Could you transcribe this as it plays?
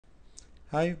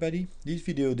Hi everybody, this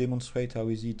video demonstrates how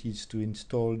easy it is to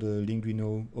install the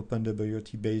LinkDuino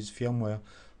OpenWrt-based firmware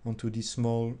onto this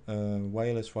small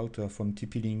wireless router from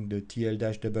TP-Link, the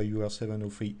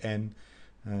TL-WR703N,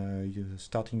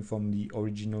 starting from the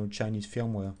original Chinese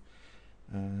firmware.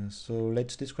 So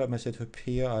let's describe my setup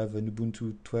here. I have an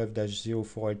Ubuntu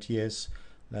 12-04 LTS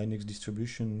Linux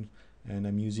distribution, and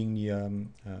I'm using the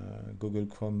Google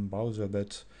Chrome browser,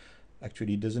 but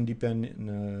actually it doesn't depend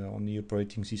on the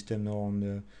operating system or on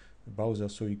the browser,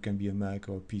 so it can be a Mac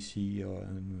or PC or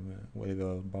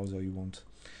whatever browser you want.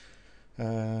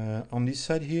 On this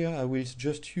side here I will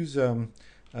just use a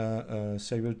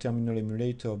serial terminal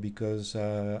emulator because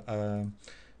I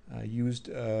used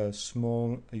a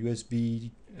small USB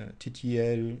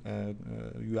TTL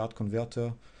UART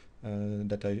converter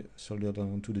that I soldered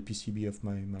onto the PCB of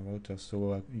my router,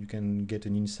 so you can get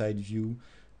an inside view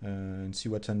and see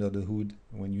what's under the hood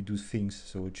when you do things.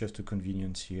 So just a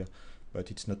convenience here,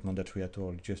 but it's not mandatory at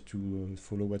all, just to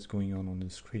follow what's going on the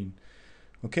screen.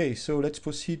 Okay, so let's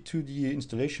proceed to the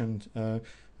installation.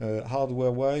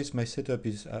 Hardware wise, my setup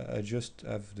is I just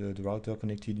have the router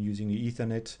connected using the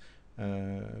Ethernet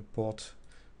port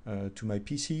to my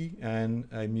PC, and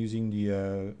I'm using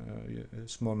the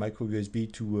small micro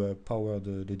USB to power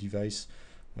the device.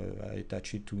 I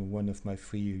attach it to one of my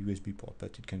 3 USB ports,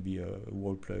 but it can be a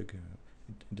wall plug,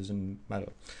 it doesn't matter.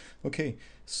 Okay,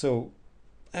 so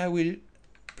I will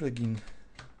plug in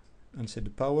and set the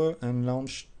power and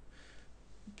launch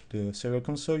the serial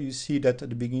console. You see that at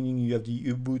the beginning you have the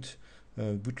U-boot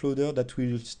bootloader that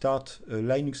will start a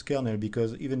Linux kernel,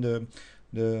 because even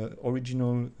the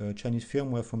original Chinese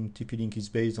firmware from TP-Link is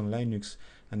based on Linux,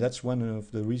 and that's one of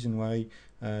the reasons why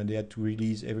they had to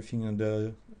release everything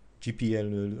under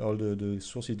GPL, all the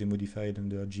sources they modified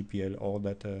under GPL, all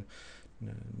that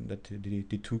that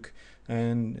they took,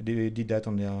 and they did that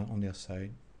on their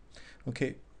side.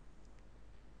 Okay,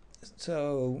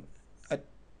 so at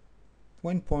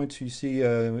one point you see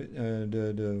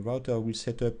the router will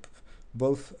set up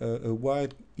both a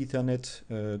wired Ethernet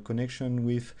connection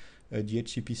with the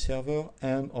DHCP server,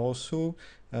 and also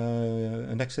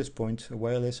an access point, a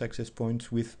wireless access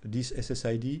point with this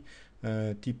SSID,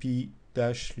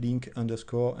 TP-Link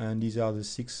 _, and these are the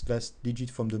 6 last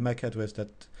digits from the MAC address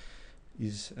that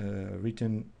is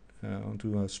written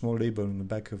onto a small label on the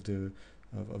back of the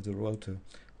router.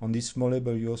 On this small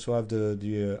label you also have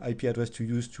the IP address to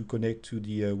use to connect to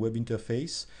the web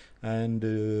interface, and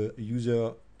the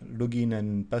user login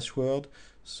and password.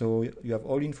 So you have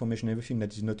all information, everything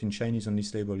that is not in Chinese on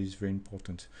this label is very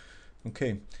important.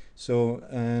 Okay, so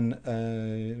and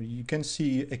you can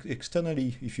see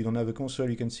externally, if you don't have a console,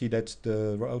 you can see that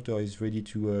the router is ready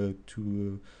to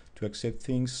accept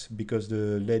things because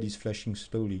the LED is flashing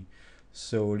slowly.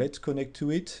 So let's connect to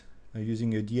it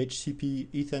using a DHCP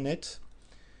Ethernet.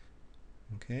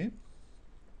 Okay,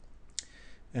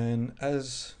 and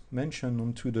as mentioned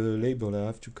onto the label, I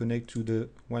have to connect to the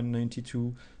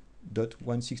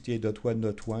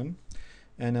 192.168.1.1,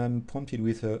 and I'm prompted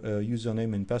with a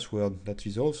username and password that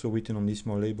is also written on this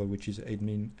small label, which is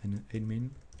admin and admin.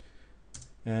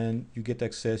 And you get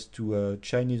access to a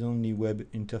Chinese only web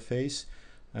interface.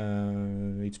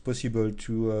 It's possible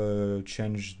to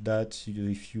change that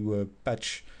if you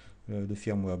patch the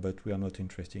firmware, but we are not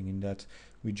interested in that.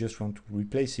 We just want to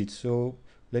replace it. So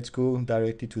let's go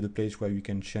directly to the place where you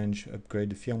can change,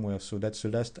 upgrade the firmware. So that's the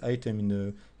last item in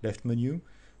the left menu,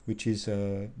 which is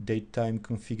datetime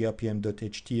config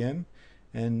rpm.htm,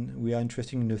 and we are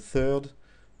interested in the third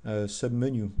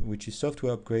sub-menu, which is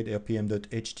software upgrade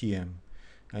rpm.htm.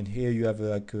 And here you have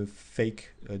like a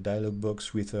fake dialog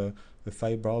box with a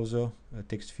file browser, a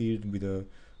text field with a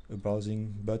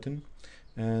browsing button.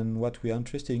 And what we are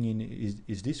interested in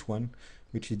is this one,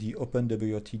 which is the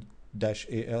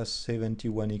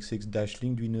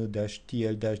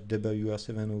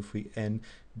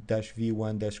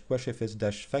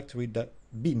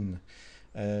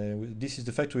This is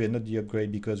the factory and not the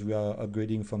upgrade, because we are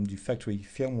upgrading from the factory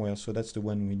firmware, so that's the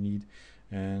one we need.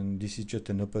 And this is just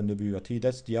an OpenWrt.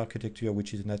 That's the architecture,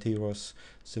 which is an Atheros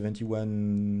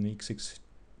 71XX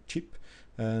chip.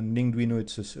 And LinkDuino,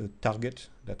 it's a target,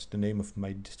 that's the name of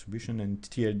my distribution, and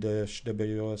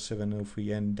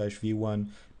TL-WR703N-V1,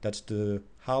 that's the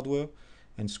hardware,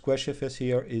 and SquashFS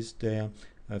here is the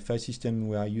file system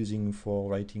we are using for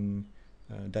writing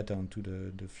data onto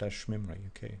the flash memory.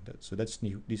 Okay, so that's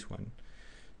this one.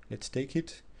 Let's take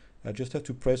it. I just have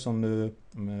to press on the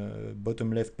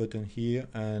bottom left button here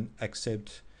and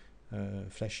accept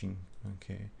flashing.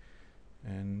 Okay,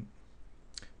 and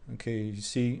okay, you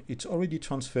see it's already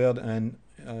transferred, and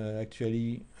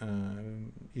actually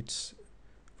it's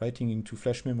writing into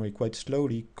flash memory quite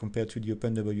slowly compared to the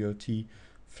OpenWrt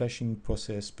flashing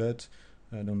process, but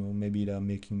I don't know, maybe they're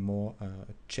making more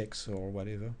checks or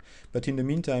whatever. But in the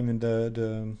meantime,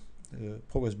 the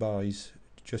progress bar is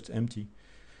just empty.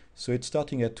 So it's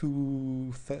starting at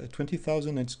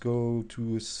 20,000. Let's go to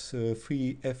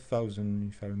 3F1000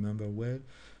 if I remember well.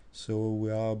 So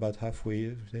we are about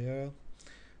halfway there,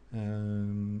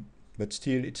 but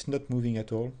still it's not moving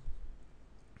at all.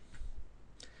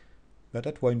 But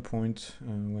at one point,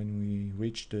 when we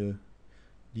reach the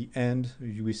end,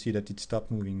 you will see that it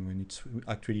starts moving when it's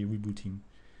actually rebooting.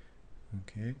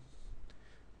 Okay.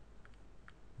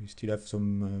 We still have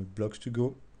some blocks to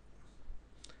go.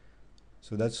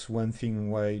 So that's one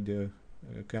thing why the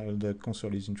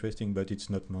console is interesting, but it's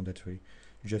not mandatory.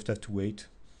 You just have to wait.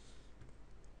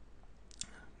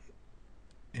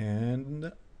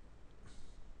 And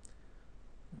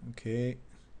okay,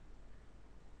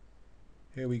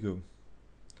 here we go.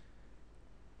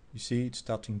 You see it's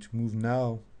starting to move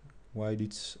now while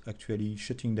it's actually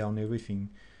shutting down everything,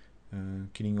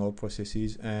 killing all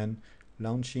processes and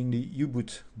launching the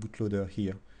U-boot bootloader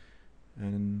here.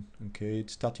 And okay,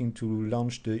 it's starting to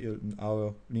launch the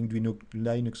our LinkDuino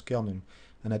Linux kernel.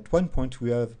 And at one point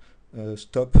we have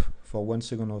stop for 1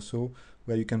 second or so,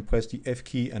 where you can press the F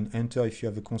key and enter if you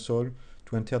have a console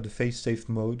to enter the fail-safe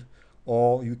mode,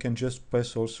 or you can just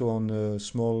press also on a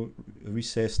small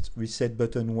reset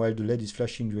button while the LED is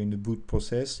flashing during the boot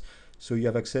process. So you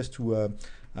have access to a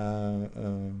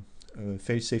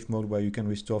fail-safe mode where you can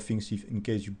restore things if in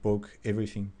case you broke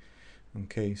everything.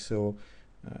 Okay, so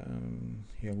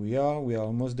here we are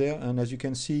almost there, and as you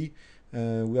can see,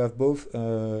 we have both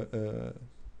a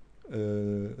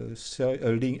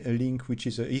link which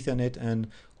is Ethernet, and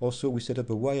also we set up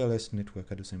a wireless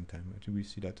network at the same time. We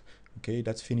see that. Okay,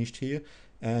 that's finished here,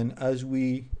 and as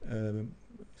we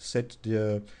set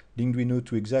the LinkDuino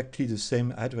to exactly the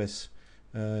same address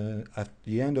at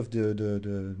the end of the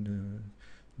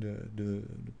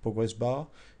progress bar,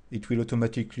 it will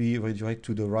automatically redirect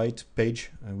to the right page,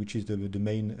 which is the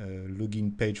main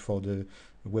login page for the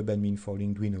web admin for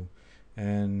LinkDuino.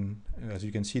 And as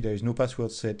you can see, there is no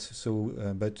password set, so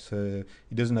but it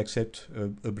doesn't accept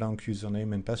a blank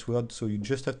username and password, so you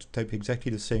just have to type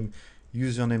exactly the same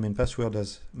username and password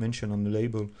as mentioned on the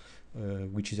label,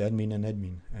 which is admin and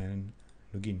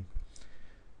login.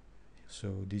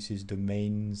 So this is the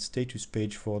main status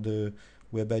page for the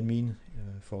web admin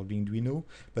for LinkDuino,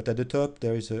 but at the top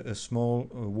there is a small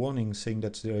warning saying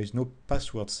that there is no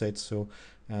password set. So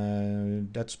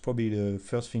that's probably the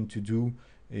first thing to do,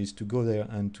 is to go there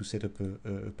and to set up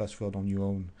a password on your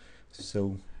own.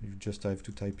 So you just have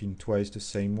to type in twice the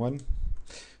same one.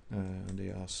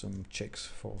 There are some checks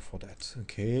for that.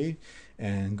 Okay,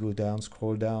 and go down,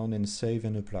 scroll down, and save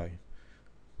and apply.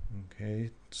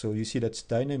 Okay, so you see that's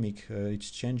dynamic,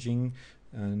 it's changing,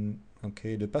 and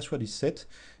okay, the password is set,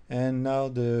 and now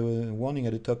the warning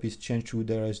at the top is changed to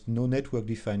there is no network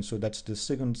defined. So that's the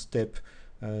second step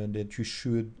that you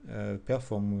should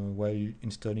perform while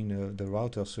installing the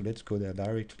router. So let's go there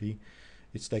directly.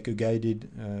 It's like a guided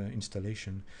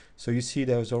installation. So you see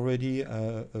there's already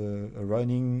a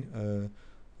running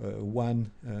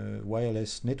one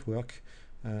wireless network,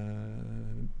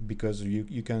 because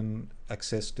you can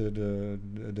access the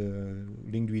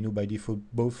LinkDuino by default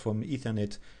both from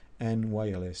Ethernet and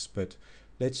wireless. But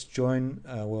let's join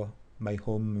my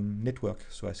home network.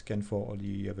 So I scan for all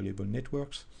the available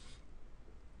networks.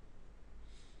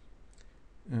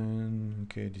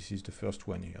 And okay, this is the first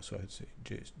one here. So I'd say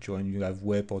just join. You have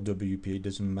web or WP, it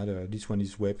doesn't matter. This one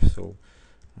is web, so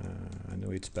I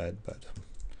know it's bad, but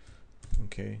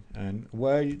okay. And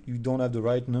while you don't have the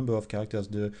right number of characters,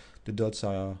 the dots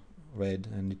are red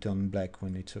and they turn black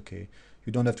when it's okay.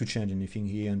 You don't have to change anything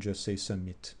here and just say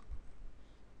submit.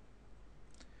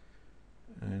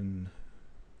 And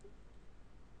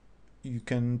you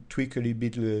can tweak a little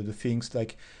bit the things,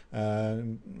 like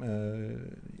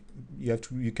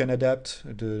you can adapt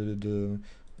the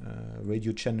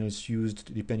radio channels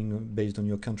used depending on, based on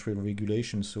your country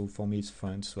regulations. So for me it's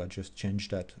fine, so I just changed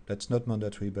that. That's not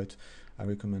mandatory, but I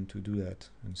recommend to do that,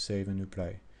 and save and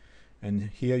apply.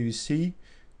 And here you see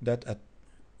that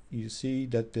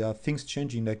there are things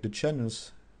changing, like the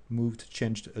channels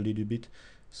changed a little bit.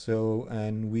 So,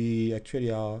 and we actually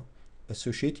are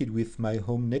associated with my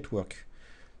home network,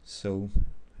 so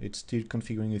it's still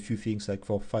configuring a few things like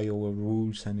for firewall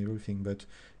rules and everything, but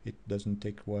it doesn't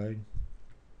take a while.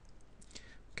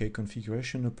 Okay,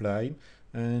 configuration applied,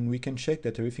 and we can check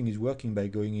that everything is working by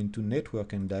going into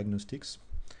network and diagnostics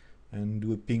and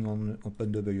do a ping on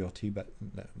OpenWrt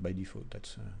by default.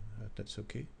 That's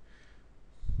okay,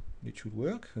 it should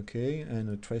work. Okay, and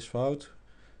a trace route,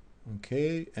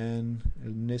 Okay, and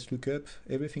let's look up.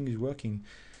 Everything is working.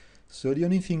 So the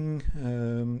only thing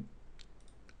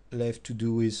left to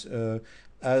do is,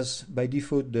 as by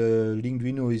default the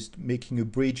LinkDuino is making a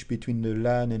bridge between the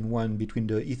LAN and WAN, between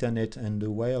the Ethernet and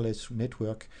the wireless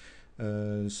network,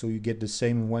 so you get the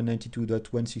same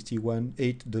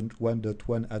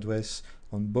 192.168.1.1 address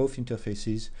on both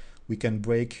interfaces. We can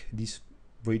break this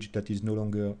bridge that is no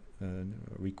longer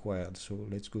required. So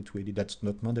let's go to edit. That's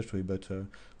not mandatory, but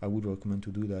I would recommend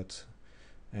to do that.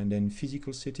 And then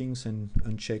physical settings, and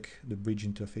uncheck the bridge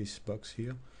interface box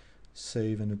here.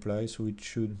 Save and apply, so it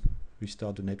should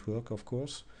restart the network, of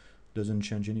course. Doesn't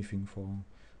change anything for,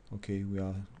 okay, we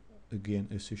are again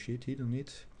associated on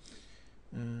it.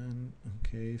 And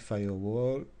okay,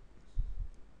 firewall.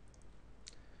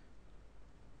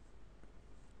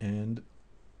 And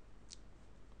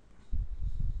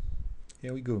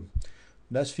here we go.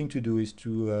 Last thing to do is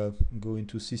to go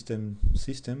into system,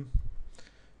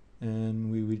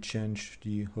 and we will change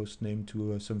the host name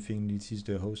to something. This is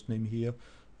the host name here.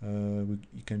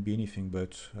 It can be anything,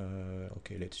 but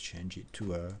okay, let's change it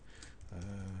to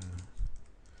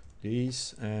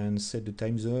this, and set the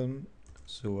time zone.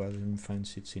 So as in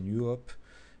France, it's in Europe,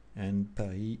 and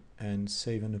Paris, and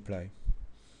save and apply.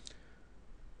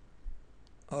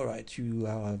 All right, you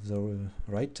have the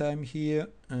right time here,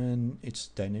 and it's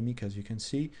dynamic, as you can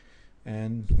see,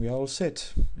 and we are all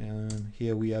set. And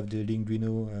here we have the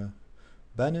LinkDuino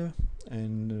banner,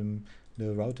 and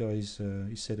the router is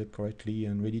set up correctly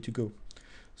and ready to go.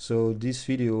 So this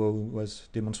video was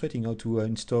demonstrating how to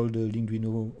install the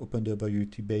LinkDuino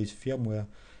OpenWrt-based firmware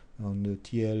on the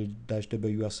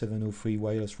TL-WR703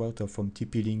 wireless router from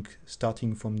TP-Link,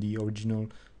 starting from the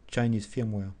original Chinese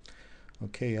firmware.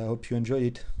 Okay, I hope you enjoyed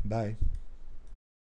it. Bye.